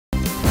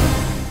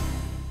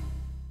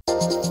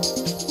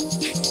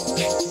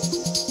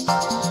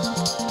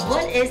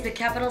What is the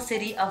capital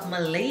city of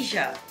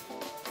Malaysia?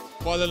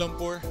 Kuala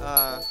Lumpur.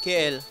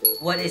 KL.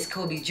 What is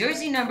Kobe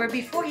jersey number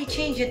before he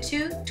changed it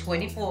to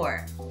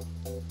 24?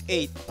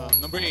 8.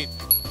 Number 8.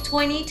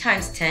 20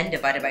 times 10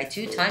 divided by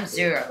 2 times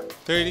 0.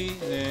 30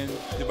 and then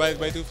divided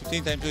by 2,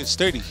 15 times 2 is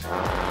 30.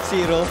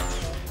 0.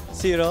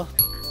 0.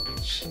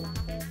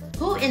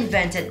 Who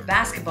invented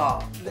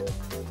basketball?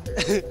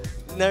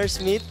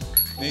 Naismith.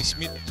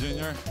 Naismith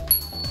Jr.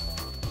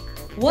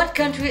 What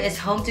country is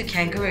home to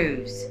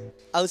kangaroos?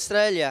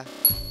 Australia.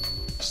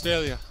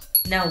 Australia.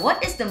 Now,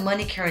 what is the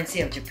money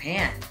currency of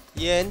Japan?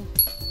 Yen.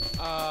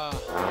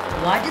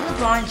 Why did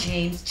LeBron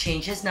James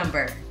change his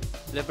number?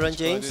 LeBron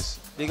James.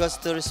 Because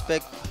to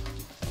respect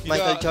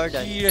Michael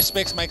Jordan. He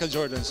respects Michael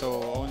Jordan,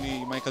 so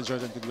only Michael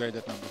Jordan could wear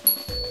that number.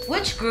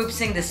 Which group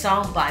sing the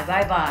song Bye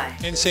Bye Bye?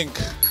 In sync.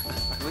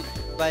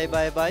 Bye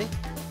bye bye.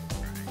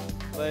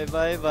 Bye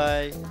bye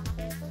bye.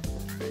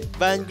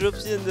 Band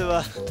groups yun, di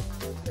ba?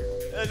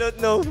 I don't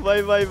know.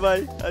 Bye bye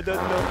bye. I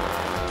don't know.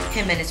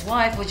 Him and his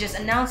wife were just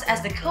announced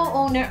as the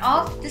co-owner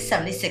of the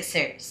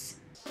 76ers.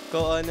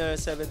 Co-owner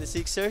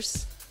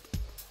 76ers.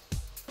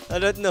 I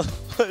don't know.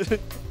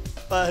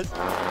 Pass.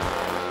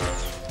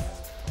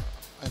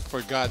 I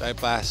forgot, I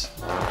passed.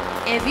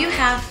 If you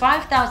have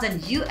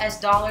 $5,000 US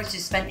to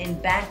spend in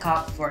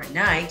Bangkok for a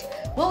night,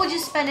 what would you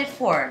spend it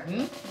for?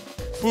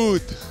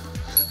 Food.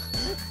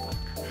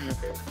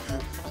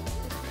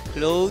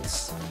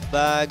 Clothes,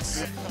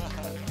 bags,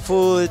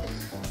 food,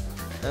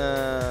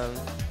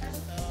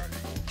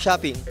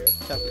 shopping,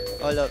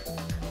 all of